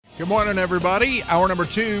Good morning, everybody. Hour number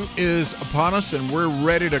 2 is upon us, and we're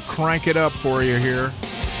ready to crank it up for you here.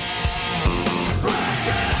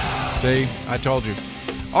 See, I told you.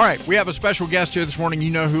 All right, we have a special guest here this morning.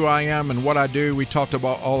 You know who I am and what I do. We talked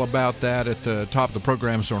about all about that at the top of the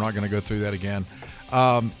program, so we're not going to go through that again.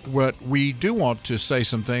 But we do want to say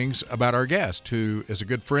some things about our guest, who is a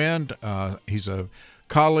good friend. He's a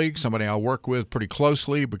colleague, somebody I work with pretty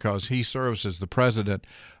closely because he serves as the president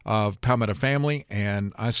of Palmetto Family,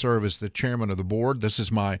 and I serve as the chairman of the board. This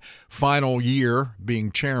is my final year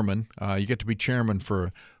being chairman. You get to be chairman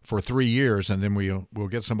for 3 years, and then we'll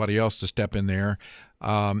get somebody else to step in there.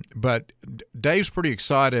 But Dave's pretty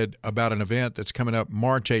excited about an event that's coming up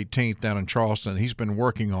March 18th down in Charleston. He's been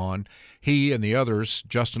working on, he and the others,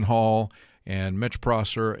 Justin Hall and Mitch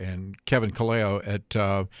Prosser and Kevin Kaleo at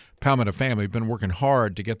Palmetto Family, have been working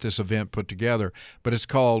hard to get this event put together. But it's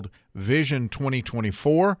called Vision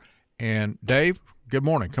 2024. And Dave, good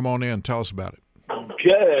morning. Come on in. Tell us about it.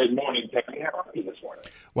 Good morning, Tiffany. How are you this morning?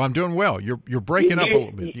 Well, I'm doing well. You're breaking up a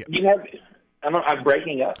little bit. Yeah. I'm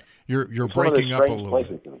breaking up. You're breaking up a little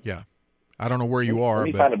bit. Yeah. I don't know where you are. Let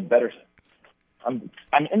me find a better. I'm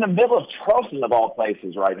in the middle of Charleston, of all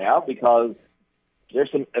places, right now, because there's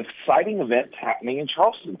some exciting events happening in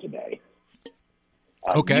Charleston today.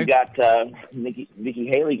 Okay. You got Nikki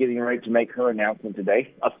Haley getting ready to make her announcement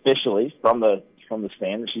today, officially from the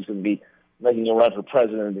stand, that she's going to be making a run for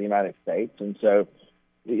president of the United States. And so,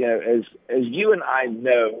 you know, as you and I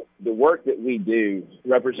know, the work that we do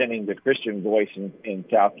representing the Christian voice in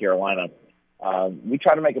South Carolina, we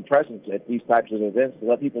try to make a presence at these types of events to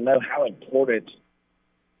let people know how important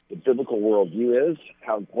the biblical worldview is,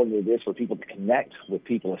 how important it is for people to connect with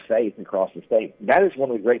people of faith across the state. That is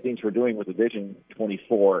one of the great things we're doing with the Vision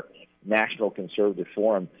 24 National Conservative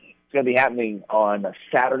Forum. It's going to be happening on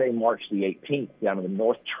Saturday, March the 18th, down in the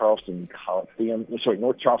North Charleston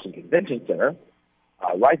Convention Center,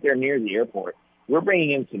 right there near the airport. We're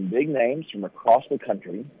bringing in some big names from across the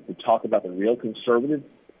country to talk about the real conservative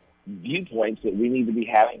viewpoints that we need to be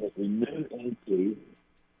having as we move into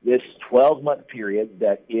this 12-month period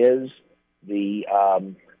that is the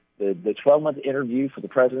 12-month interview for the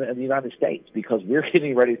President of the United States, because we're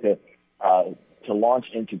getting ready to launch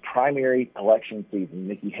into primary election season.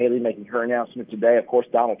 Nikki Haley making her announcement today. Of course,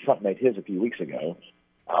 Donald Trump made his a few weeks ago.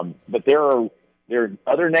 But there are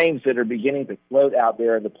other names that are beginning to float out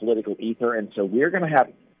there in the political ether, and so we're going to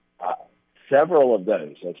have several of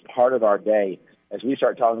those as part of our day as we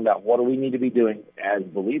start talking about what do we need to be doing as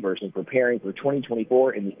believers in preparing for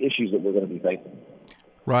 2024 and the issues that we're going to be facing.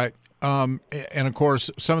 Right. And, of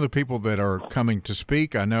course, some of the people that are coming to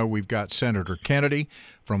speak, I know we've got Senator Kennedy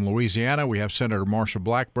from Louisiana. We have Senator Marsha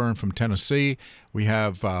Blackburn from Tennessee. We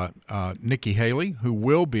have Nikki Haley, who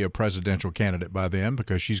will be a presidential candidate by then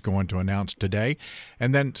because she's going to announce today.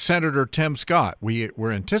 And then Senator Tim Scott.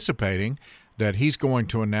 We're anticipating that he's going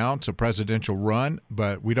to announce a presidential run,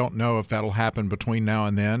 but we don't know if that'll happen between now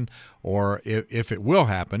and then or if it will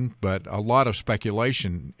happen, but a lot of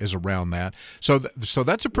speculation is around that. So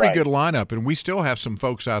that's a pretty good lineup, and we still have some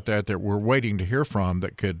folks out there that we're waiting to hear from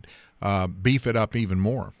that could beef it up even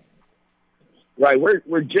more. Right.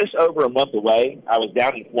 We're just over a month away. I was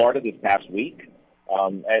down in Florida this past week.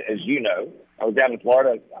 As you know, I was down in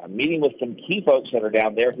Florida meeting with some key folks that are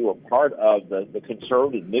down there who are part of the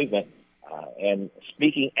conservative movement. And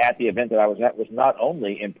speaking at the event that I was at was not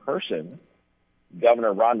only in person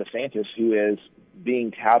Governor Ron DeSantis, who is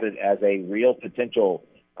being touted as a real potential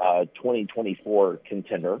 2024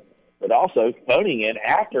 contender, but also phoning in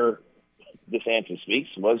after DeSantis speaks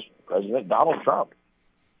was President Donald Trump.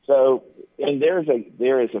 So, and there is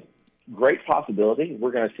a great possibility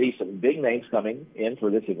we're going to see some big names coming in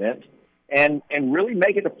for this event, and really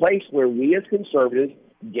make it a place where we as conservatives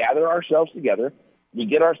gather ourselves together. We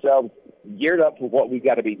get ourselves geared up for what we've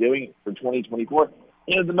got to be doing for 2024.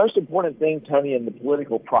 You know, the most important thing, Tony, in the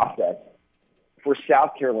political process for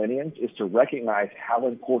South Carolinians is to recognize how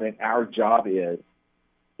important our job is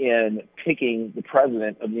in picking the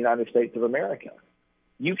President of the United States of America.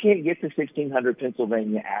 You can't get to 1600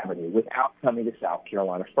 Pennsylvania Avenue without coming to South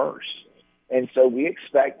Carolina first. And so we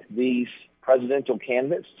expect these presidential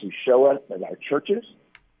candidates to show up at our churches.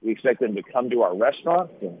 We expect them to come to our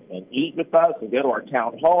restaurants and eat with us and go to our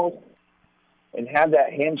town halls and have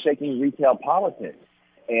that handshaking retail politics.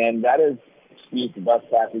 And that is, excuse the bus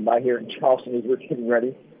passing by here in Charleston as we're getting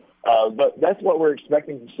ready. But that's what we're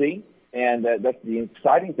expecting to see. And that's the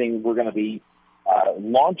exciting thing we're going to be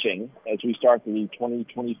launching as we start the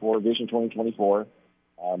 2024 Vision 2024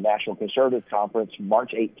 National Conservative Conference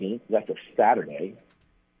March 18th. That's a Saturday.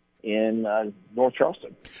 in North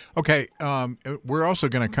Charleston. Okay, we're also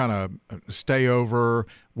going to kind of stay over.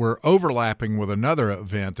 We're overlapping with another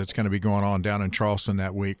event that's going to be going on down in Charleston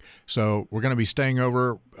that week. So we're going to be staying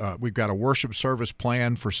over. We've got a worship service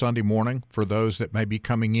planned for Sunday morning for those that may be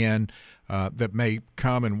coming in, that may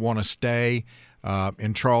come and want to stay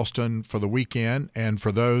in Charleston for the weekend, and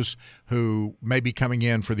for those who may be coming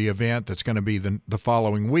in for the event that's going to be the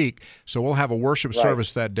following week. So we'll have a worship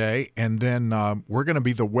service that day, and then we're going to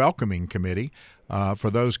be the welcoming committee for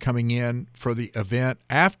those coming in for the event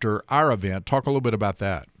after our event. Talk a little bit about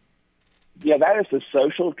that. Yeah, that is the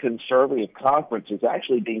Social Conservative Conference. It's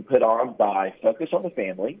actually being put on by Focus on the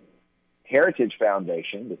Family, Heritage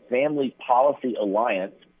Foundation, the Family Policy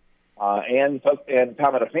Alliance, and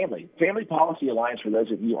Palmetto Family. Family Policy Alliance, for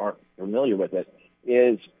those of you who aren't familiar with it,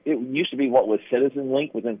 it used to be what was Citizen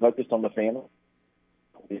Link within Focused on the Family.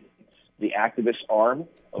 It's the activist arm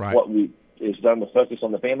of what is done with Focus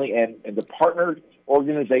on the Family, and the partnered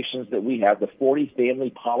organizations that we have, the 40 family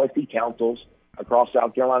policy councils across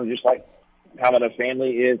South Carolina, just like Palmetto Family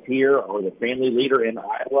is here, or the Family Leader in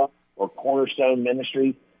Iowa, or Cornerstone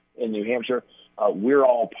Ministry in New Hampshire. We're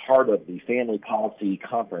all part of the Family Policy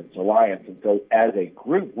Conference Alliance. And so as a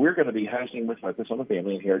group, we're going to be hosting with Focus on the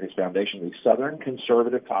Family and Heritage Foundation the Southern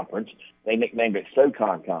Conservative Conference. They nicknamed it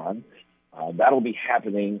SoConCon. That'll be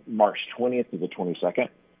happening March 20th to the 22nd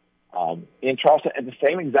in Charleston at the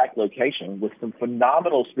same exact location, with some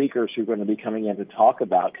phenomenal speakers who are going to be coming in to talk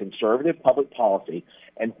about conservative public policy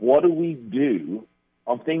and what do we do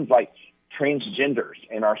on things like transgenders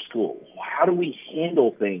in our schools. How do we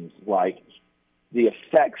handle things like the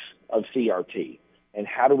effects of CRT, and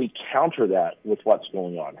how do we counter that with what's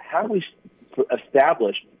going on? How do we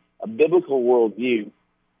establish a biblical worldview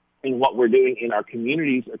in what we're doing in our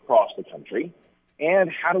communities across the country?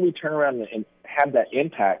 And how do we turn around and have that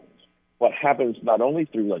impact what happens not only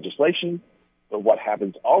through legislation, but what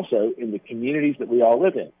happens also in the communities that we all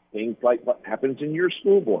live in? Things like what happens in your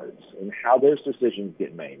school boards and how those decisions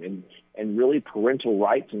get made, and really parental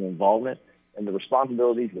rights and involvement, and the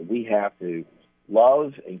responsibilities that we have to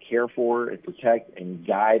love and care for and protect and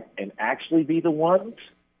guide and actually be the ones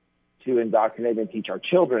to indoctrinate and teach our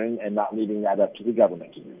children, and not leaving that up to the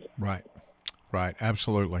government to do. Right,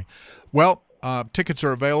 absolutely. Well, tickets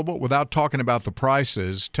are available. Without talking about the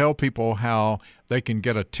prices, tell people how they can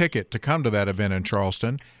get a ticket to come to that event in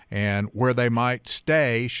Charleston and where they might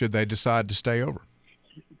stay should they decide to stay over.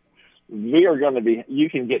 You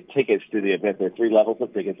can get tickets to the event. There are 3 levels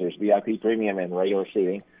of tickets. There's VIP, premium, and regular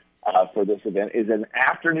seating. For this event is an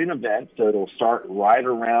afternoon event, so it'll start right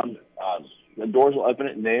around, the doors will open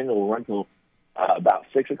at noon. It will run till about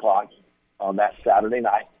 6 o'clock on that Saturday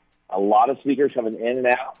night. A lot of speakers coming in and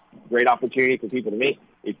out. Great opportunity for people to meet.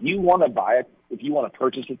 If you want to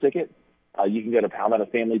purchase a ticket, you can go to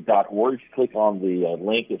palmettofamily.org, click on the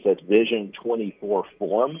link that says Vision 24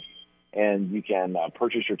 Forum, and you can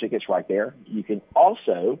purchase your tickets right there. You can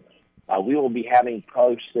also, we will be having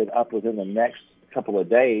posted up within the next couple of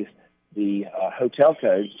days the hotel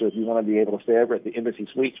code. So if you want to be able to stay over at the Embassy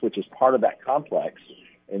Suites, which is part of that complex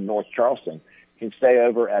in North Charleston, you can stay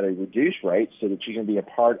over at a reduced rate so that you can be a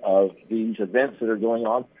part of these events that are going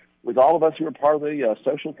on with all of us who are part of the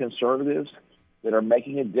social conservatives that are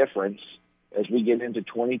making a difference as we get into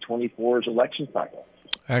 2024's election cycle.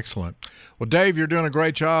 Excellent. Well, Dave, you're doing a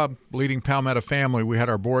great job leading Palmetto Family. We had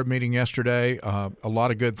our board meeting yesterday. A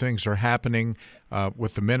lot of good things are happening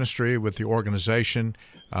with the ministry, with the organization.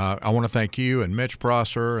 I want to thank you and Mitch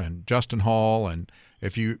Prosser and Justin Hall. And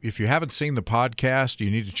if you haven't seen the podcast,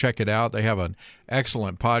 you need to check it out. They have an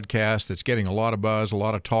excellent podcast that's getting a lot of buzz, a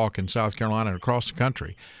lot of talk in South Carolina and across the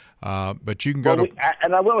country. But you can go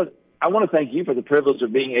I want to thank you for the privilege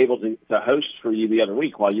of being able to host for you the other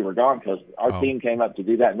week while you were gone, because our team came up to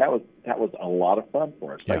do that, and that was a lot of fun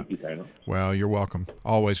for us. Thank you, Dana. Well, you're welcome.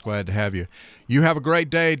 Always glad to have you. You have a great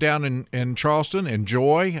day down in Charleston.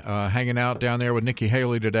 Enjoy hanging out down there with Nikki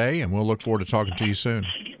Haley today, and we'll look forward to talking to you soon.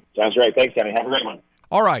 Sounds great. Thanks, Danny. Have a great one.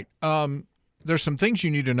 All right. There's some things you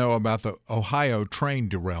need to know about the Ohio train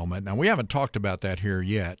derailment. Now, we haven't talked about that here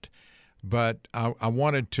yet, but I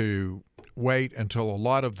wanted to wait until a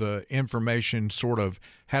lot of the information sort of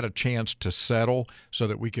had a chance to settle so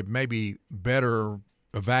that we could maybe better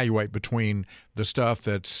evaluate between the stuff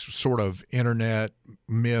that's sort of internet,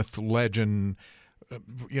 myth, legend,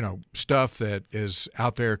 stuff that is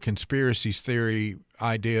out there, conspiracy theory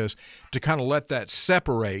ideas, to kind of let that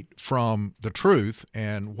separate from the truth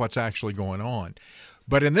and what's actually going on.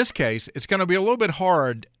 But in this case, it's going to be a little bit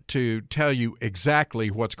hard to tell you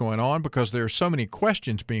exactly what's going on because there are so many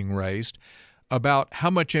questions being raised about how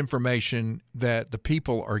much information that the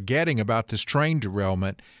people are getting about this train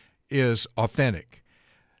derailment is authentic.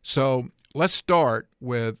 So let's start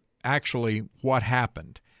with actually what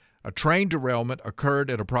happened. A train derailment occurred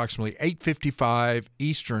at approximately 8:55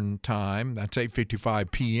 Eastern Time, that's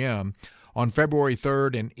 8:55 p.m., on February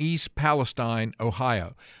 3rd in East Palestine,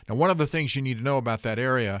 Ohio. Now, one of the things you need to know about that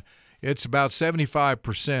area, it's about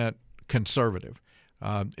 75% conservative.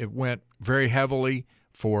 It went very heavily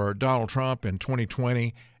for Donald Trump in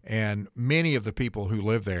 2020, and many of the people who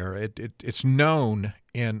live there, it's known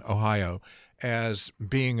in Ohio as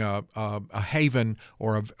being a haven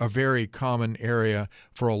or a very common area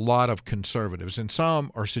for a lot of conservatives. And some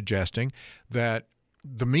are suggesting that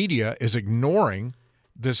the media is ignoring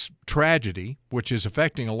this tragedy, which is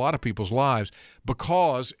affecting a lot of people's lives,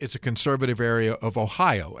 because it's a conservative area of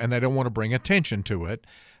Ohio, and they don't want to bring attention to it.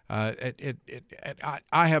 I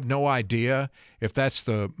have no idea if that's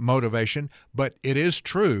the motivation, but it is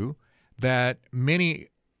true that many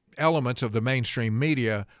elements of the mainstream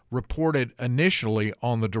media reported initially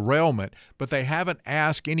on the derailment, but they haven't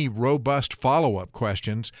asked any robust follow-up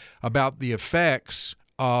questions about the effects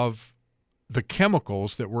of the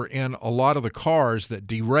chemicals that were in a lot of the cars that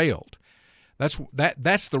derailed.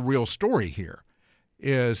 That's the real story here.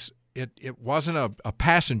 It wasn't a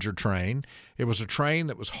passenger train. It was a train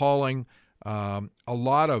that was hauling a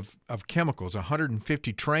lot of chemicals,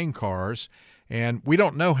 150 train cars, and we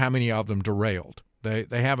don't know how many of them derailed. They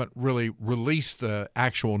haven't really released the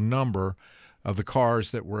actual number of the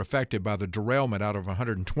cars that were affected by the derailment out of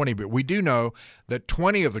 120, but we do know that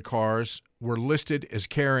 20 of the cars were listed as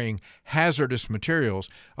carrying hazardous materials.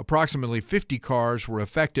 Approximately 50 cars were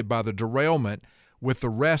affected by the derailment, with the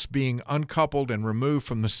rest being uncoupled and removed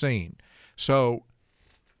from the scene. So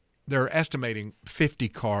they're estimating 50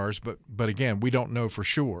 cars, but again, we don't know for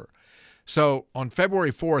sure. So on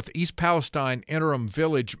February 4th, East Palestine Interim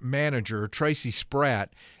Village Manager Tracy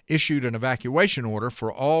Spratt issued an evacuation order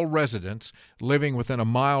for all residents living within a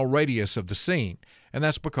mile radius of the scene. And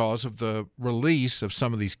that's because of the release of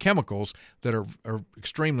some of these chemicals that are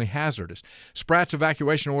extremely hazardous. Spratt's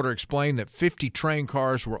evacuation order explained that 50 train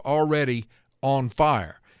cars were already on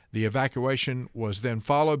fire. The evacuation was then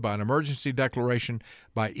followed by an emergency declaration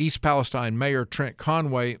by East Palestine Mayor Trent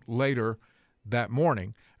Conway later that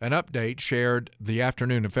morning. An update shared the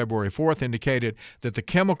afternoon of February 4th indicated that the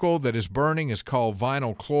chemical that is burning is called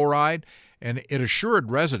vinyl chloride, and it assured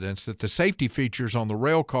residents that the safety features on the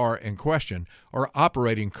rail car in question are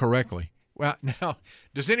operating correctly. Well, now,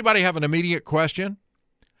 does anybody have an immediate question?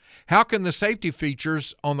 How can the safety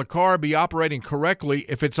features on the car be operating correctly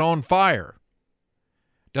if it's on fire?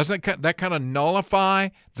 Doesn't that kind of nullify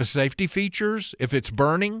the safety features if it's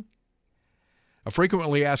burning? A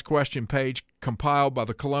frequently asked question page compiled by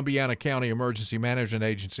the Columbiana County Emergency Management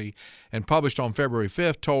Agency and published on February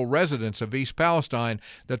 5th told residents of East Palestine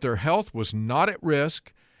that their health was not at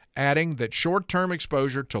risk, adding that short-term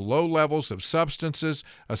exposure to low levels of substances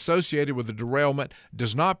associated with the derailment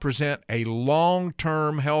does not present a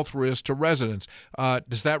long-term health risk to residents.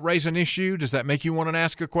 Does that raise an issue? Does that make you want to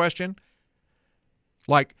ask a question?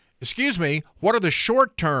 Like, excuse me, what are the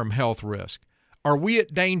short-term health risks? Are we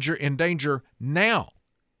in danger now?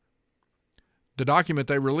 The document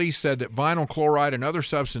they released said that vinyl chloride and other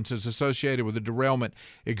substances associated with the derailment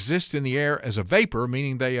exist in the air as a vapor,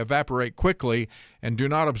 meaning they evaporate quickly and do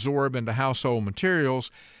not absorb into household materials.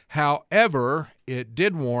 However, it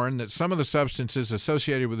did warn that some of the substances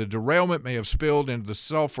associated with the derailment may have spilled into the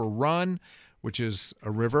Sulphur Run, which is a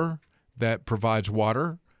river that provides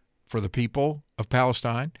water for the people of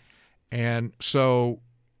Palestine. And so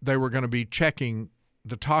they were going to be checking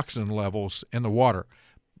the toxin levels in the water.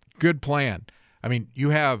 Good plan. I mean, you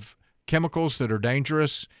have chemicals that are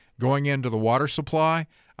dangerous going into the water supply.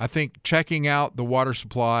 I think checking out the water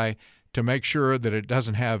supply to make sure that it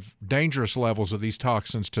doesn't have dangerous levels of these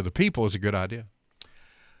toxins to the people is a good idea.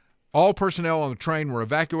 All personnel on the train were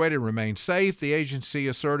evacuated and remained safe. The agency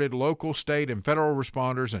asserted local, state, and federal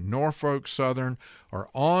responders in Norfolk Southern are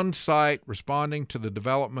on site responding to the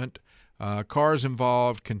development. Cars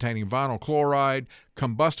involved containing vinyl chloride,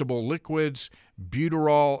 combustible liquids,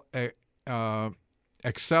 butyrol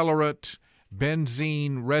accelerant,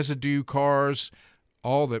 benzene residue cars,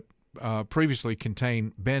 all that previously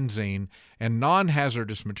contained benzene, and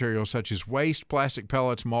non-hazardous materials such as waste, plastic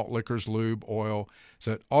pellets, malt liquors, lube, oil.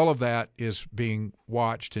 So all of that is being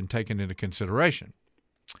watched and taken into consideration.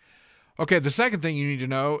 Okay, the second thing you need to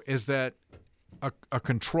know is that a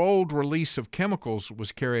controlled release of chemicals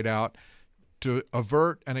was carried out to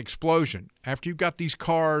avert an explosion. After you've got these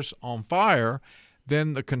cars on fire,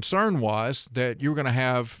 then the concern was that you're going to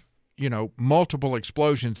have, multiple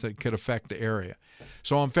explosions that could affect the area.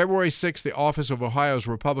 So on February 6th, the office of Ohio's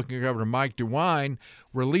Republican Governor Mike DeWine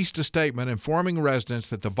released a statement informing residents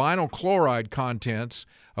that the vinyl chloride contents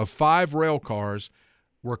of 5 rail cars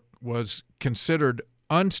was considered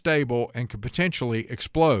unstable and could potentially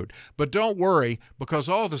explode. But don't worry, because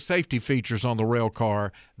all the safety features on the rail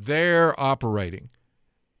car, they're operating.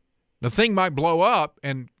 The thing might blow up,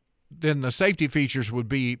 and then the safety features would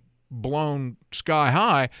be blown sky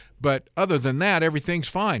high, but other than that, everything's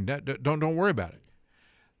fine. Don't worry about it.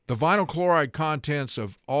 The vinyl chloride contents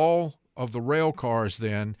of all of the rail cars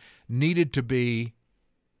then needed to be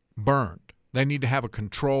burned. They need to have a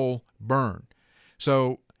control burn.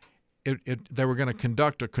 So they were going to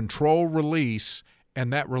conduct a control release,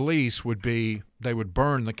 and that release would be they would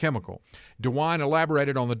burn the chemical. DeWine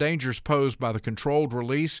elaborated on the dangers posed by the controlled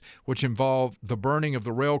release, which involved the burning of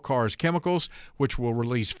the rail car's chemicals, which will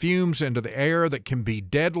release fumes into the air that can be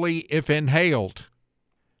deadly if inhaled.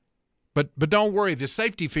 But don't worry, the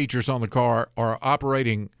safety features on the car are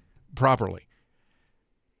operating properly.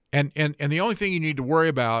 And the only thing you need to worry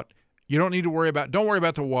about, don't worry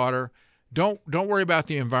about the water. Don't worry about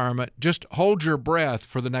the environment. Just hold your breath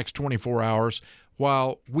for the next 24 hours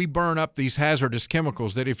while we burn up these hazardous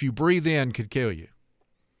chemicals that if you breathe in could kill you.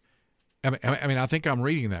 I think I'm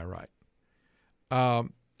reading that right.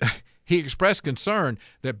 He expressed concern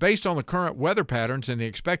that based on the current weather patterns and the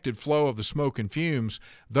expected flow of the smoke and fumes,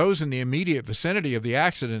 those in the immediate vicinity of the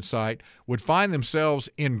accident site would find themselves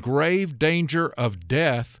in grave danger of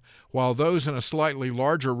death, while those in a slightly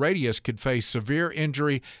larger radius could face severe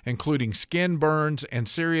injury, including skin burns and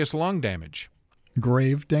serious lung damage.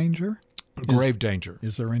 Grave danger? Grave danger.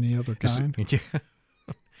 Is there any other kind?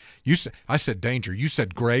 I said danger. You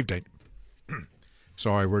said grave danger.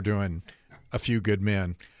 Sorry, we're doing A Few Good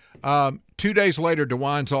Men. 2 days later,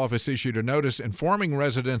 DeWine's office issued a notice informing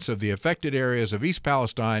residents of the affected areas of East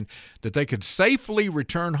Palestine that they could safely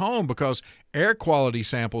return home because air quality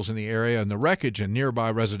samples in the area and the wreckage in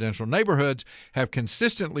nearby residential neighborhoods have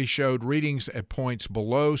consistently showed readings at points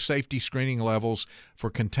below safety screening levels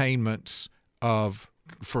for contaminants of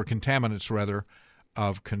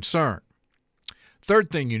concern.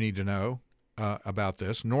 Third thing you need to know about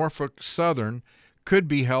this, Norfolk Southern could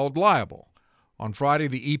be held liable. On Friday,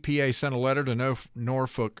 the EPA sent a letter to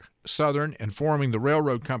Norfolk Southern informing the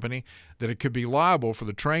railroad company that it could be liable for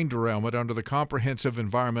the train derailment under the Comprehensive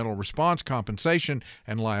Environmental Response Compensation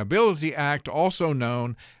and Liability Act, also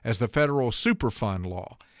known as the Federal Superfund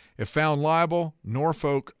Law. If found liable,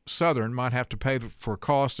 Norfolk Southern might have to pay for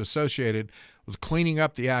costs associated with cleaning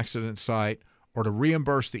up the accident site or to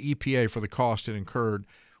reimburse the EPA for the cost it incurred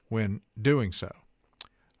when doing so.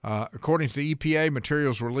 According to the EPA,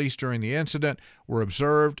 materials released during the incident were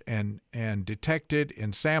observed and detected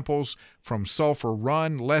in samples from Sulphur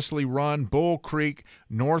Run, Leslie Run, Bull Creek,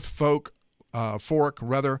 North Fork,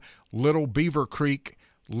 Little Beaver Creek,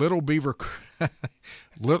 Little Beaver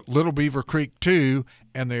Creek 2,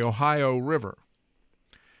 and the Ohio River.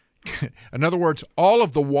 In other words, all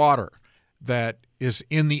of the water that is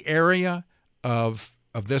in the area of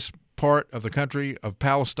this part of the country of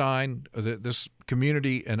Palestine, this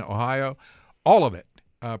community in Ohio, all of it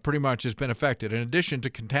pretty much has been affected. In addition to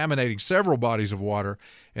contaminating several bodies of water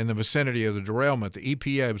in the vicinity of the derailment, the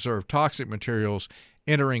EPA observed toxic materials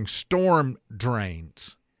entering storm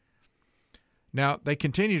drains. Now, they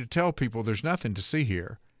continue to tell people there's nothing to see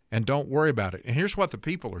here and don't worry about it. And here's what the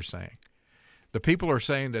people are saying. The people are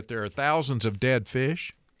saying that there are thousands of dead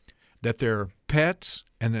fish, that they're pets,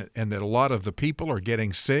 and that a lot of the people are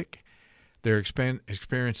getting sick. They're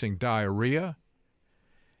experiencing diarrhea.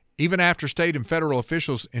 Even after state and federal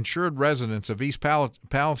officials ensured residents of East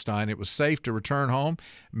Palestine it was safe to return home,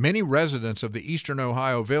 many residents of the eastern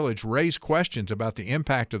Ohio village raised questions about the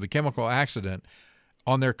impact of the chemical accident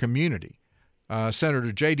on their community.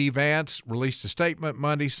 Senator J.D. Vance released a statement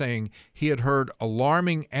Monday saying he had heard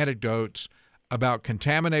alarming anecdotes about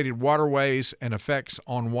contaminated waterways and effects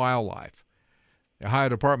on wildlife. The Ohio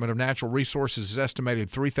Department of Natural Resources has estimated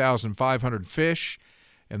 3,500 fish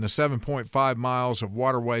in the 7.5 miles of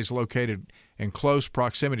waterways located in close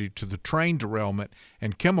proximity to the train derailment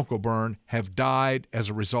and chemical burn have died as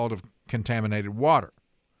a result of contaminated water.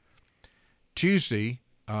 Tuesday,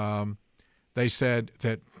 they said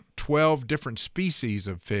that 12 different species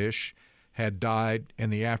of fish had died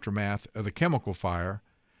in the aftermath of the chemical fire.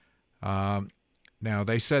 Now,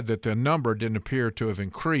 they said that the number didn't appear to have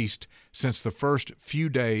increased since the first few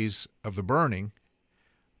days of the burning,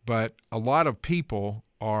 but a lot of people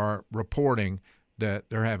are reporting that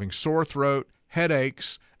they're having sore throat,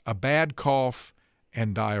 headaches, a bad cough,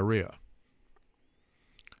 and diarrhea.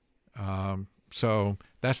 So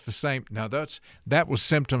that's the same. Now that was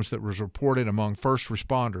symptoms that was reported among first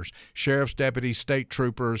responders, sheriff's deputies, state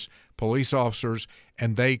troopers, police officers,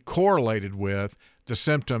 and they correlated with the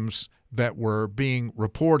symptoms that were being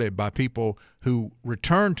reported by people who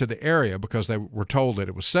returned to the area because they were told that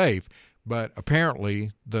it was safe. But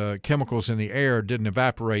apparently the chemicals in the air didn't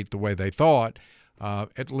evaporate the way they thought.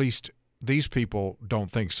 At least these people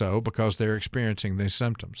don't think so because they're experiencing these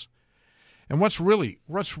symptoms. And what's really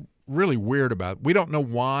weird about it, we don't know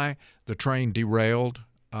why the train derailed.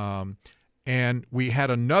 And we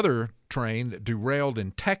had another train that derailed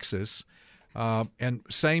in Texas, and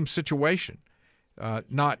same situation.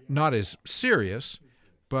 Not as serious,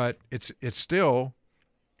 but it still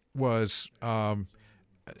was a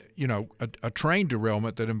train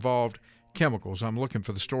derailment that involved chemicals. I'm looking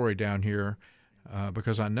for the story down here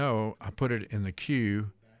because I know I put it in the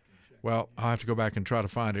queue. Well, I'll have to go back and try to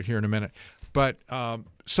find it here in a minute. But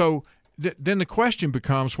then the question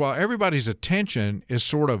becomes, while everybody's attention is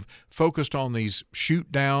sort of focused on these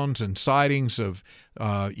shoot downs and sightings of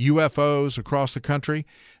UFOs across the country,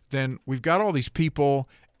 then we've got all these people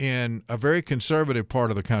in a very conservative part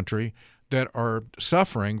of the country that are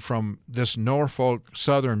suffering from this Norfolk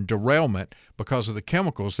Southern derailment because of the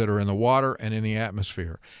chemicals that are in the water and in the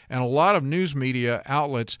atmosphere. And a lot of news media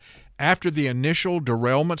outlets, after the initial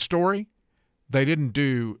derailment story, they didn't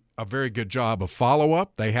do a very good job of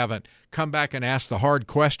follow-up. They haven't come back and asked the hard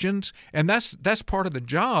questions. And that's part of the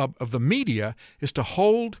job of the media, is to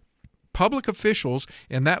hold public officials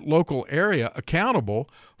in that local area accountable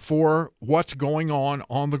for what's going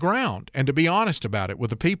on the ground, and to be honest about it with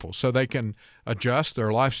the people so they can adjust their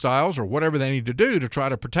lifestyles or whatever they need to do to try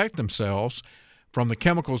to protect themselves from the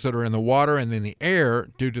chemicals that are in the water and in the air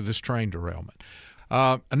due to this train derailment.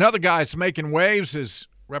 Another guy that's making waves is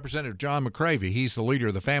Representative John McCravy. He's the leader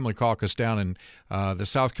of the Family Caucus down in the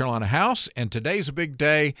South Carolina House, and today's a big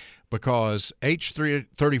day because H.R.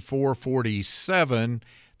 3447,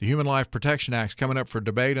 the Human Life Protection Act, is coming up for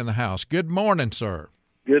debate in the House. Good morning, sir.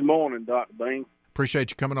 Good morning, Dr. Bain. Appreciate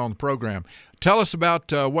you coming on the program. Tell us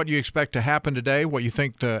about what you expect to happen today, what you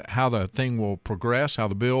think how the thing will progress, how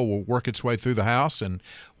the bill will work its way through the House, and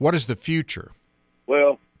what is the future?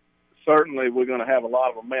 Well, certainly we're going to have a lot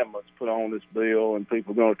of amendments put on this bill, and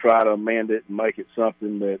people are going to try to amend it and make it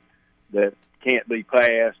something that can't be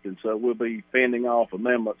passed, and so we'll be fending off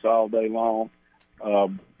amendments all day long.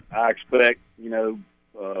 I expect,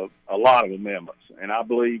 a lot of amendments, and I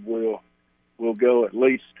believe we'll go at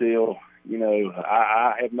least till,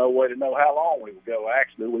 I have no way to know how long we will go.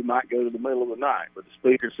 Actually, we might go to the middle of the night, but the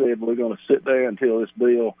Speaker said we're going to sit there until this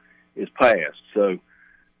bill is passed. So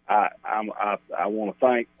I want to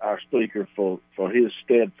thank our Speaker for his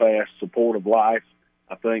steadfast support of life.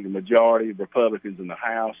 I think the majority of Republicans in the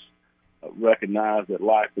House recognize that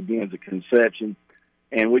life begins at conception.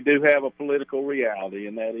 And we do have a political reality,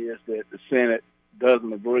 and that is that the Senate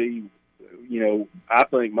doesn't agree. I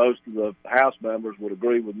think most of the House members would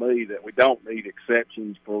agree with me that we don't need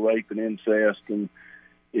exceptions for rape and incest, and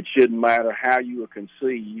it shouldn't matter how you are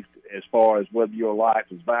conceived as far as whether your life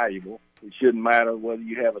is valuable. It shouldn't matter whether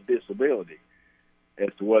you have a disability as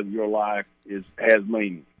to whether your life has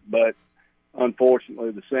meaning. But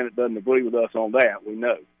unfortunately, the Senate doesn't agree with us on that, we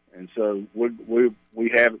know. And so we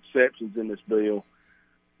have exceptions in this bill,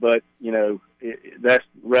 but, that's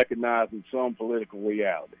recognizing some political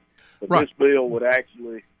reality. But right. This bill would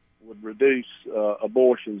reduce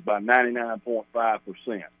abortions by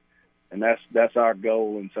 99.5%. And that's our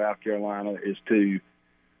goal in South Carolina, is to,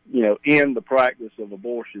 end the practice of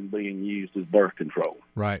abortion being used as birth control.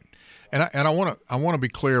 Right. And I want to be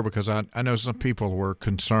clear, because I know some people were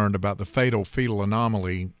concerned about the fatal fetal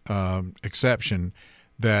anomaly exception,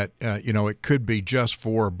 that it could be just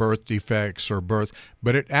for birth defects or birth,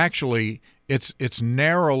 but it's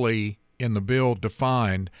narrowly in the bill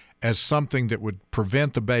defined as something that would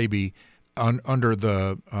prevent the baby under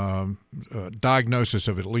the diagnosis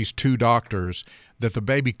of at least two doctors that the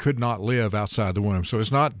baby could not live outside the womb. So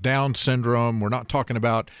it's not Down syndrome. We're not talking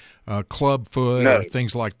about clubfoot or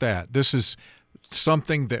things like that. This is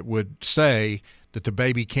something that would say that the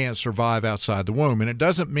baby can't survive outside the womb. And it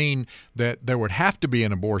doesn't mean that there would have to be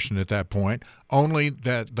an abortion at that point, only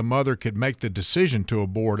that the mother could make the decision to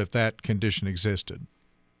abort if that condition existed.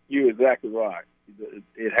 You're exactly right.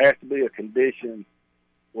 It has to be a condition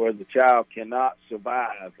where the child cannot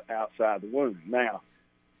survive outside the womb. Now,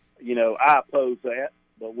 I oppose that,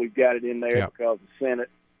 but we've got it in there because the Senate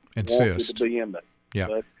wants it to be in there. Yeah.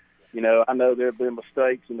 But, I know there have been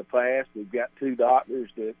mistakes in the past. We've got two doctors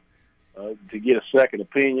that to get a second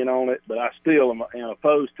opinion on it, but I still am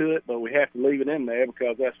opposed to it. But we have to leave it in there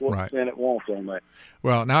because that's what right. the Senate wants on that.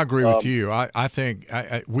 Well, and I agree with you. I think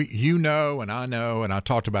you know, and I know, and I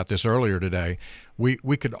talked about this earlier today.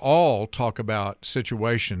 We could all talk about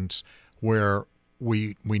situations where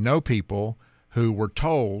we know people who were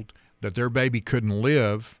told that their baby couldn't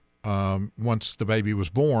live once the baby was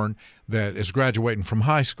born, that is graduating from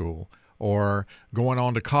high school or going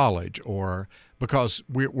on to college, or because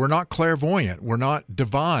we're not clairvoyant, we're not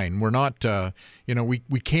divine, we're not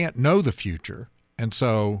we can't know the future. And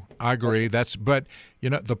so I agree. But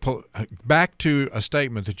back to a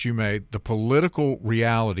statement that you made, the political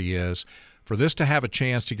reality is for this to have a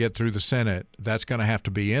chance to get through the Senate, that's going to have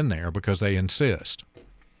to be in there because they insist.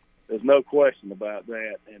 There's no question about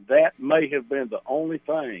that. And that may have been the only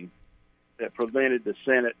thing that prevented the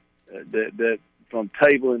Senate that from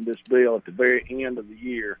tabling this bill at the very end of the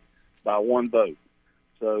year by one vote.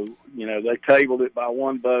 So, they tabled it by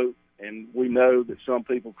one vote, and we know that some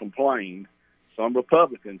people complained. Some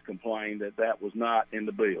Republicans complained that was not in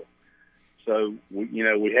the bill. So,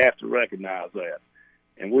 we have to recognize that.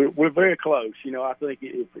 And we're very close. I think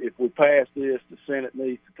if we pass this, the Senate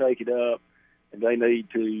needs to take it up, and they need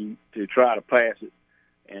to try to pass it.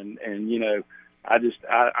 And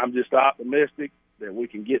I'm just optimistic that we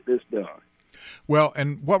can get this done. Well,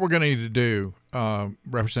 and what we're going to need to do,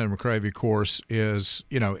 Representative McCravy, of course, is,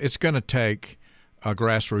 it's going to take a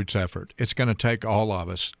grassroots effort. It's going to take all of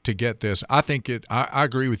us to get this. I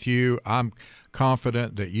agree with you. I'm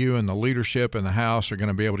confident that you and the leadership in the House are going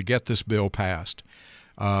to be able to get this bill passed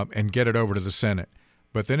and get it over to the Senate.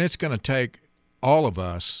 But then it's going to take all of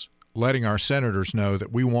us letting our senators know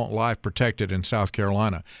that we want life protected in South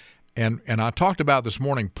Carolina. And I talked about this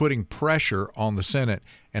morning putting pressure on the Senate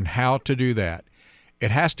and how to do that.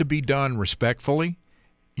 It has to be done respectfully.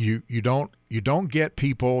 You don't get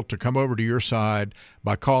people to come over to your side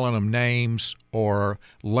by calling them names or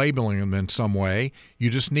labeling them in some way. You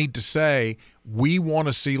just need to say, we want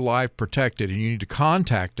to see life protected, and you need to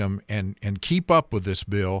contact them and keep up with this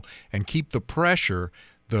bill and keep the pressure,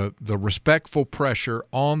 the respectful pressure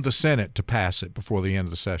on the Senate to pass it before the end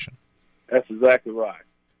of the session. That's exactly right.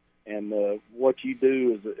 And what you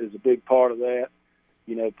do is a big part of that.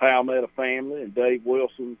 Palmetto family and Dave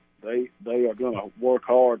Wilson, they are going to work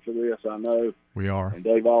hard for this, I know. We are. And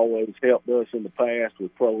they've always helped us in the past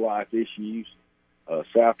with pro-life issues.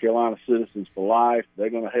 South Carolina Citizens for Life, they're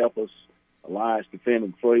going to help us. Alliance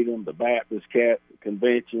Defending Freedom, the Baptist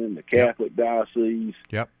Convention, the Catholic Diocese,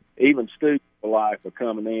 even Students for Life are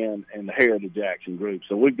coming in, and the Heritage Action Group.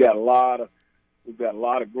 So we've got a lot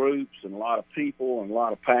of groups and a lot of people and a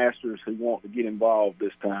lot of pastors who want to get involved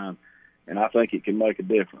this time, and I think it can make a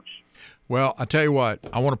difference. Well, I tell you what,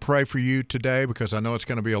 I want to pray for you today because I know it's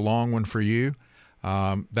going to be a long one for you.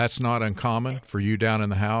 That's not uncommon for you down in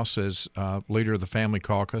the House as leader of the Family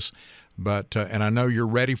Caucus, but and I know you're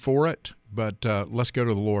ready for it, but let's go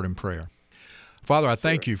to the Lord in prayer. Father, I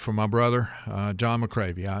thank you for my brother, John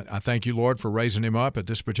McCravy. I thank you, Lord, for raising him up at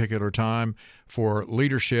this particular time for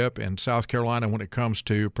leadership in South Carolina when it comes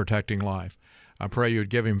to protecting life. I pray you would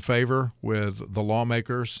give him favor with the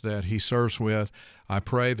lawmakers that he serves with. I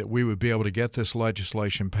pray that we would be able to get this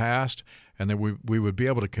legislation passed and that we would be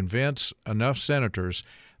able to convince enough senators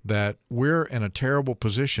that we're in a terrible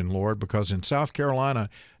position, Lord, because in South Carolina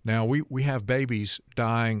now we have babies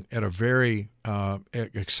dying at a very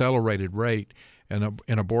accelerated rate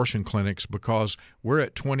in abortion clinics because we're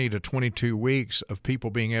at 20 to 22 weeks of people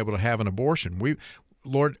being able to have an abortion.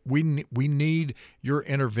 Lord, we need your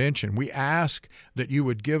intervention. We ask that you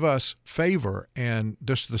would give us favor and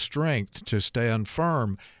just the strength to stand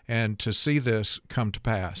firm and to see this come to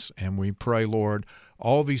pass. And we pray, Lord,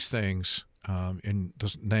 all these things in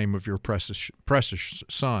the name of your precious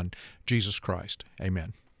Son, Jesus Christ.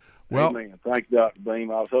 Amen. Well, amen. Thank you, Dr.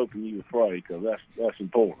 Beam. I was hoping you would pray because that's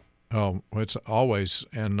important. Oh, it's always,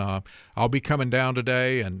 and I'll be coming down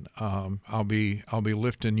today, and I'll be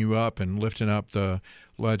lifting you up and lifting up the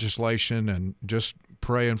legislation, and just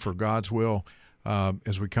praying for God's will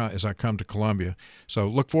as I come to Columbia. So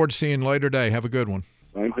look forward to seeing you later today. Have a good one.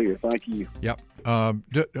 Same here. Thank you. Yep.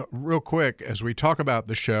 Real quick, as we talk about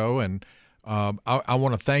the show, and I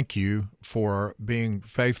want to thank you for being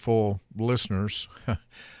faithful listeners.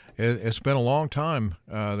 It's been a long time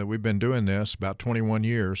that we've been doing this, about 21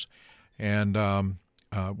 years, and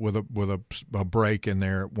with a break in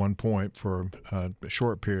there at one point for a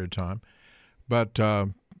short period of time. But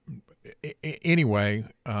anyway,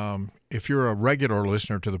 if you're a regular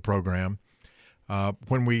listener to the program,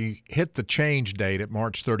 when we hit the change date at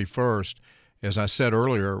March 31st, as I said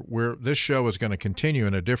earlier, this show is going to continue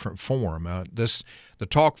in a different form. The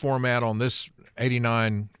talk format on this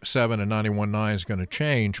 89.7 and 91.9 is going to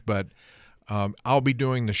change, but I'll be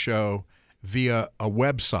doing the show via a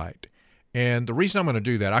website. And the reason I'm going to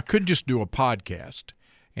do that, I could just do a podcast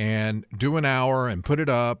and do an hour and put it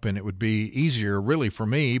up, and it would be easier really for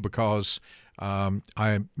me because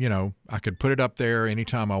I could put it up there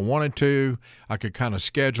anytime I wanted to. I could kind of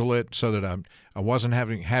schedule it so that I wasn't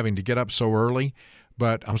having to get up so early.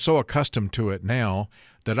 But I'm so accustomed to it now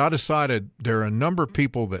that I decided there are a number of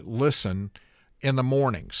people that listen in the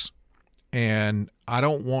mornings, and I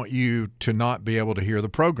don't want you to not be able to hear the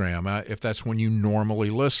program if that's when you normally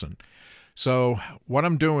listen. So what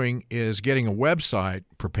I'm doing is getting a website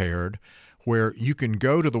prepared where you can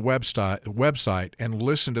go to the website and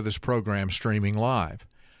listen to this program streaming live.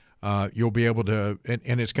 You'll be able to,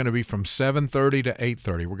 and it's going to be from 7:30 to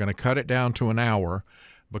 8:30. We're going to cut it down to an hour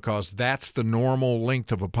because that's the normal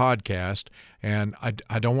length of a podcast, and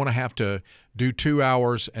I don't want to have to do 2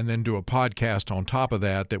 hours and then do a podcast on top of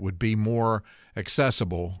that would be more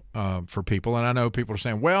accessible for people. And I know people are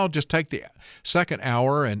saying, well, just take the second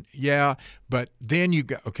hour, and yeah, but then you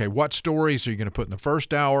go, okay, what stories are you going to put in the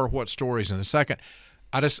first hour? What stories in the second?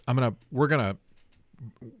 We're going to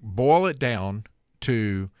boil it down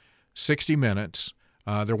to 60 minutes.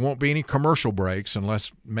 There won't be any commercial breaks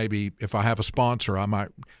unless maybe if I have a sponsor, I might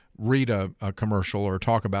read a commercial or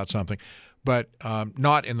talk about something, but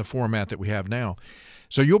not in the format that we have now.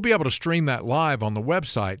 So you'll be able to stream that live on the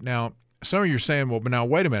website. Now, some of you are saying, well, but now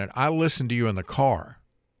wait a minute. I listen to you in the car.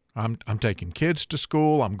 I'm taking kids to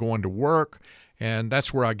school. I'm going to work, and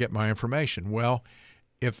that's where I get my information. Well,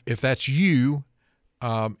 if that's you,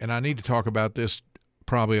 and I need to talk about this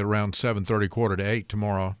probably at around 7:30, 7:45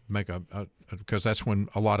 tomorrow, because that's when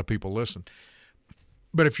a lot of people listen.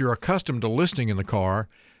 But if you're accustomed to listening in the car,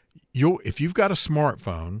 if you've got a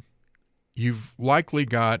smartphone, you've likely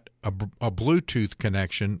got a Bluetooth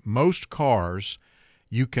connection. Most cars,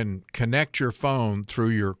 you can connect your phone through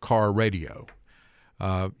your car radio.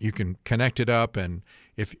 You can connect it up, and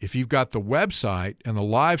if you've got the website and the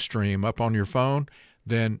live stream up on your phone,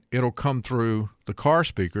 then it'll come through the car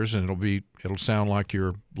speakers, and it'll sound like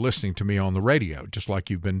you're listening to me on the radio, just like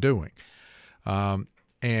you've been doing.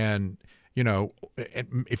 And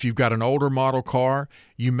if you've got an older model car,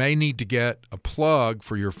 you may need to get a plug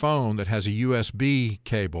for your phone that has a USB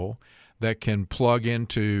cable that can plug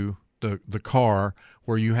into the car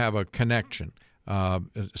where you have a connection.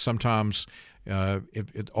 Sometimes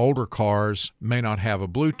older cars may not have a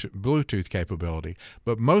Bluetooth capability,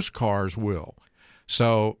 but most cars will.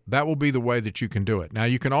 So that will be the way that you can do it. Now,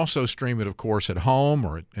 you can also stream it, of course, at home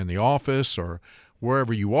or in the office or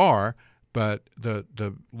wherever you are. But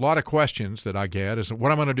the lot of questions that I get is,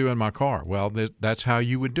 what am I going to do in my car? Well, that's how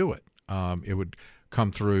you would do it. It would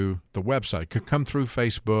come through the website. It could come through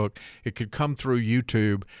Facebook. It could come through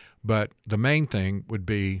YouTube. But the main thing would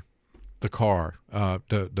be the car,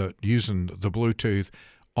 using the Bluetooth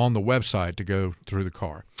on the website to go through the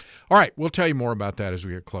car. All right, we'll tell you more about that as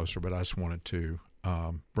we get closer, but I just wanted to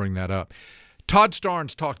bring that up. Todd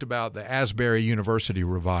Starnes talked about the Asbury University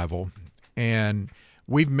revival, and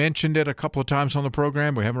we've mentioned it a couple of times on the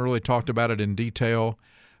program. We haven't really talked about it in detail.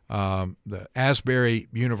 The Asbury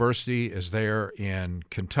University is there in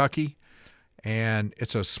Kentucky, and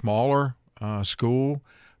it's a smaller school,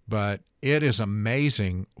 but it is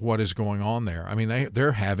amazing what is going on there. I mean,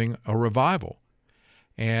 they're having a revival.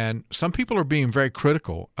 And some people are being very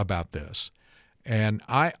critical about this. And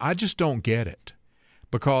I just don't get it,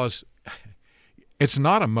 because it's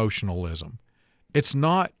not emotionalism. It's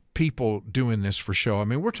not people doing this for show. I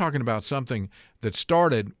mean, we're talking about something that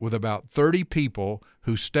started with about 30 people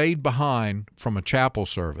who stayed behind from a chapel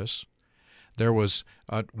service. There was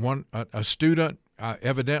a student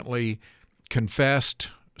evidently confessed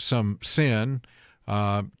some sin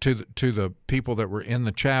to the people that were in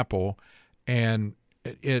the chapel, and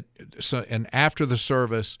and after the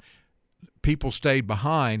service, people stayed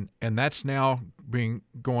behind, and that's now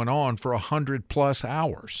going on for 100+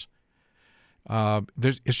 hours.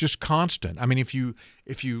 It's just constant. I mean, if you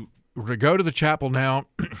were to go to the chapel now,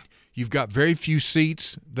 you've got very few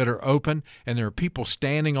seats that are open, and there are people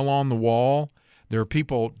standing along the wall. There are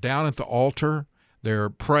people down at the altar. They're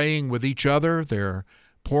praying with each other. They're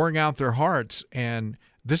pouring out their hearts, and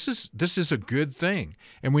this is a good thing.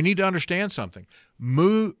 And we need to understand something.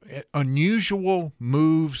 Unusual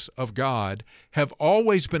moves of God have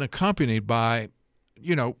always been accompanied by,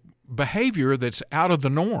 behavior that's out of the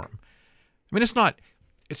norm. I mean, it's not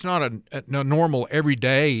a normal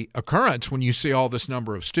everyday occurrence when you see all this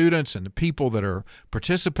number of students and the people that are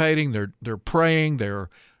participating. They're praying.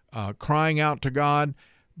 They're crying out to God.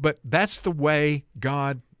 But that's the way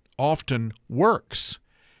God often works.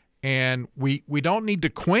 And we don't need to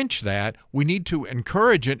quench that. We need to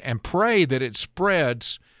encourage it and pray that it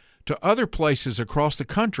spreads to other places across the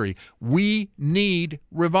country. We need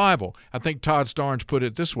revival. I think Todd Starnes put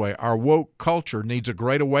it this way: our woke culture needs a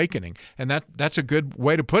great awakening. And that's a good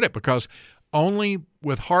way to put it, because only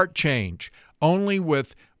with heart change, only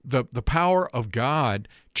with the power of God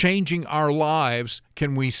changing our lives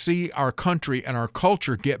can we see our country and our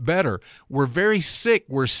culture get better. We're very sick.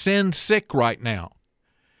 We're sin sick right now.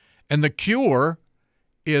 And the cure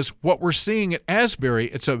is what we're seeing at Asbury.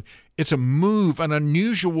 It's a move, an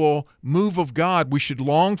unusual move of God. We should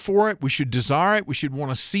long for it. We should desire it. We should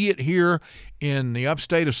want to see it here in the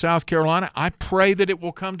upstate of South Carolina. I pray that it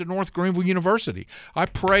will come to North Greenville University. I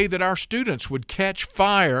pray that our students would catch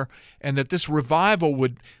fire and that this revival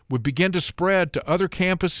would begin to spread to other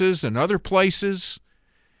campuses and other places.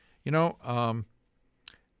 You know,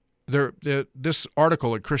 this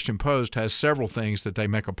article at Christian Post has several things that they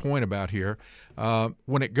make a point about here.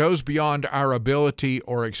 When it goes beyond our ability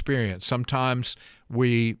or experience, sometimes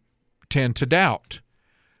we tend to doubt.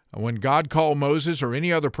 When God called Moses or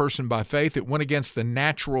any other person by faith, it went against the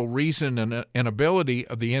natural reason and ability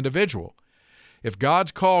of the individual. If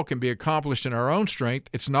God's call can be accomplished in our own strength,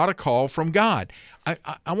 it's not a call from God.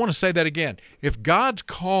 I want to say that again. If God's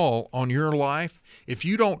call on your life, if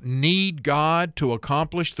you don't need God to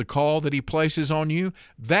accomplish the call that he places on you,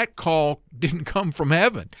 that call didn't come from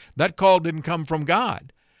heaven. That call didn't come from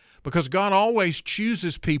God, because God always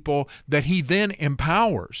chooses people that he then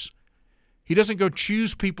empowers. He doesn't go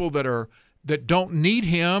choose people that don't need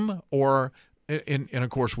him, and of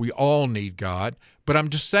course we all need God, but I'm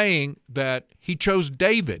just saying that he chose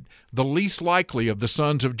David, the least likely of the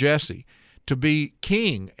sons of Jesse, to be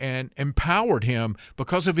king and empowered him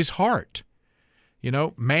because of his heart. You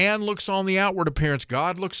know, man looks on the outward appearance,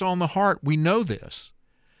 God looks on the heart. We know this.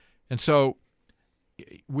 And so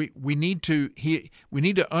we need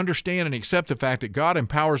to understand and accept the fact that God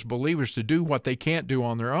empowers believers to do what they can't do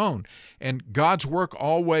on their own. And God's work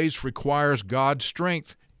always requires God's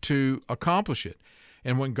strength to accomplish it.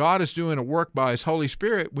 And when God is doing a work by his Holy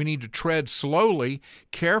Spirit, we need to tread slowly,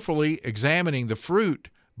 carefully examining the fruit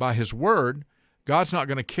by his word. God's not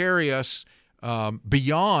going to carry us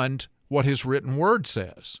beyond what his written word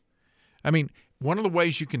says. I mean, one of the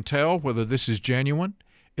ways you can tell whether this is genuine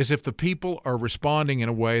is if the people are responding in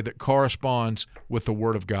a way that corresponds with the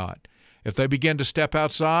word of God. If they begin to step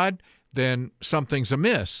outside, then something's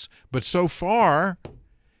amiss. But so far,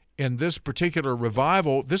 in this particular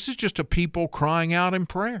revival, this is just a people crying out in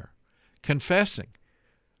prayer, confessing,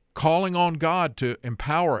 calling on God to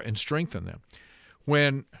empower and strengthen them.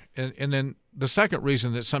 And then the second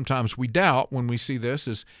reason that sometimes we doubt when we see this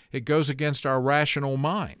is it goes against our rational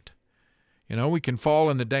mind. You know, we can fall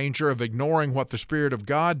in the danger of ignoring what the Spirit of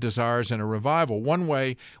God desires in a revival. One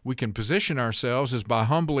way we can position ourselves is by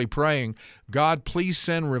humbly praying, God, please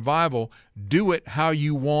send revival. Do it how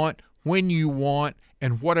you want, when you want,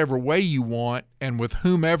 and whatever way you want, and with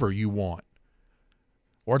whomever you want.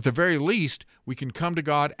 Or at the very least, we can come to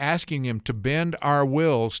God asking him to bend our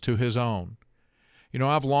wills to his own. You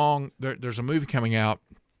know, there's a movie coming out,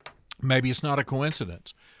 maybe it's not a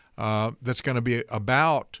coincidence, that's going to be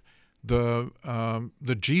about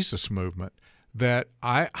the Jesus movement, that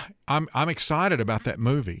I'm excited about that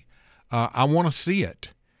movie. I want to see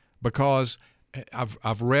it because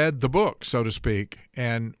I've read the book, so to speak,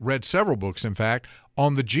 and read several books, in fact,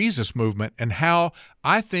 on the Jesus movement and how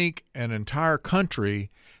I think an entire country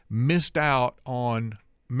missed out on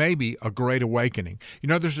maybe a great awakening. You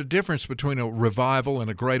know, there's a difference between a revival and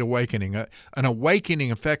a great awakening. An awakening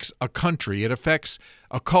affects a country. It affects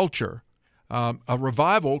a culture. A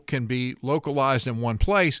revival can be localized in one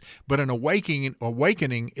place, but an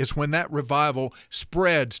awakening is when that revival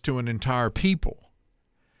spreads to an entire people.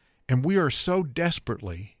 And we are so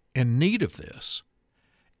desperately in need of this.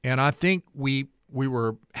 And I think we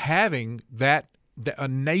were having a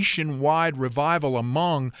nationwide revival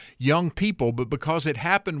among young people, but because it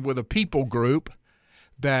happened with a people group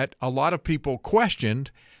that a lot of people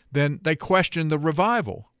questioned, then they questioned the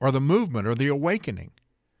revival or the movement or the awakening.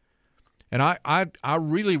 And I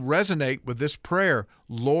really resonate with this prayer.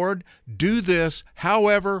 Lord, do this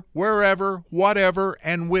however, wherever, whatever,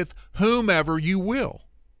 and with whomever you will.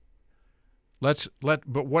 Let's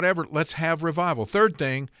have revival. Third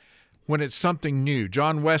thing, when it's something new.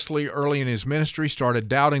 John Wesley, early in his ministry, started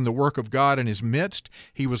doubting the work of God in his midst.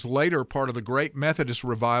 He was later part of the great Methodist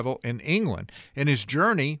revival in England. In his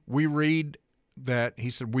journey, we read that he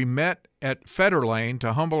said, we met at Fetter Lane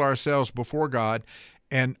to humble ourselves before God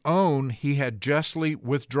and own he had justly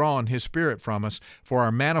withdrawn his Spirit from us for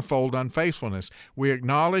our manifold unfaithfulness. We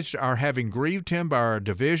acknowledged our having grieved him by our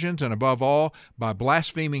divisions, and above all, by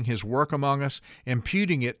blaspheming his work among us,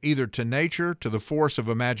 imputing it either to nature, to the force of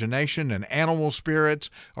imagination and animal spirits,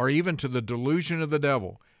 or even to the delusion of the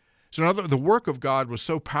devil. So in other words, the work of God was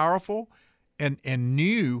so powerful and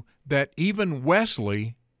knew that even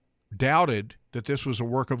Wesley doubted that this was a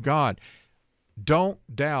work of God. Don't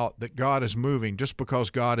doubt that God is moving just because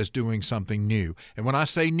God is doing something new. And when I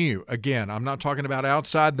say new, again, I'm not talking about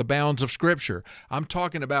outside the bounds of Scripture. I'm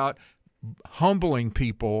talking about humbling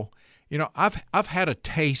people. You know, I've had a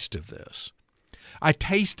taste of this. I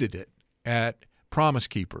tasted it at Promise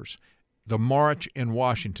Keepers, the march in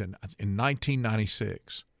Washington in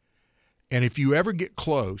 1996. And if you ever get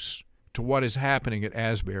close to what is happening at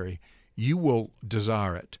Asbury, you will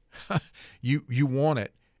desire it. You want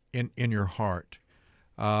it in your heart.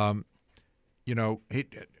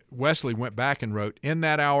 Wesley went back and wrote, "In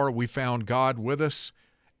that hour we found God with us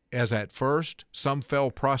as at first. Some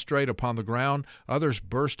fell prostrate upon the ground. Others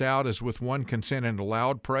burst out as with one consent into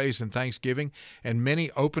loud praise and thanksgiving. And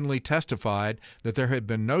many openly testified that there had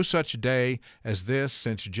been no such day as this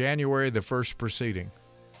since January the 1st preceding."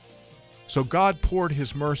 So God poured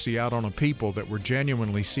his mercy out on a people that were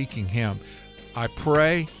genuinely seeking him. I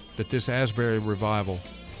pray that this Asbury revival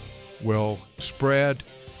will spread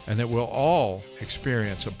and that we'll all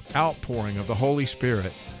experience an outpouring of the Holy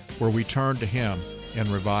Spirit where we turn to him in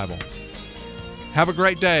revival. Have a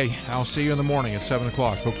great day. I'll see you in the morning at 7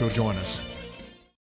 o'clock. Hope you'll join us.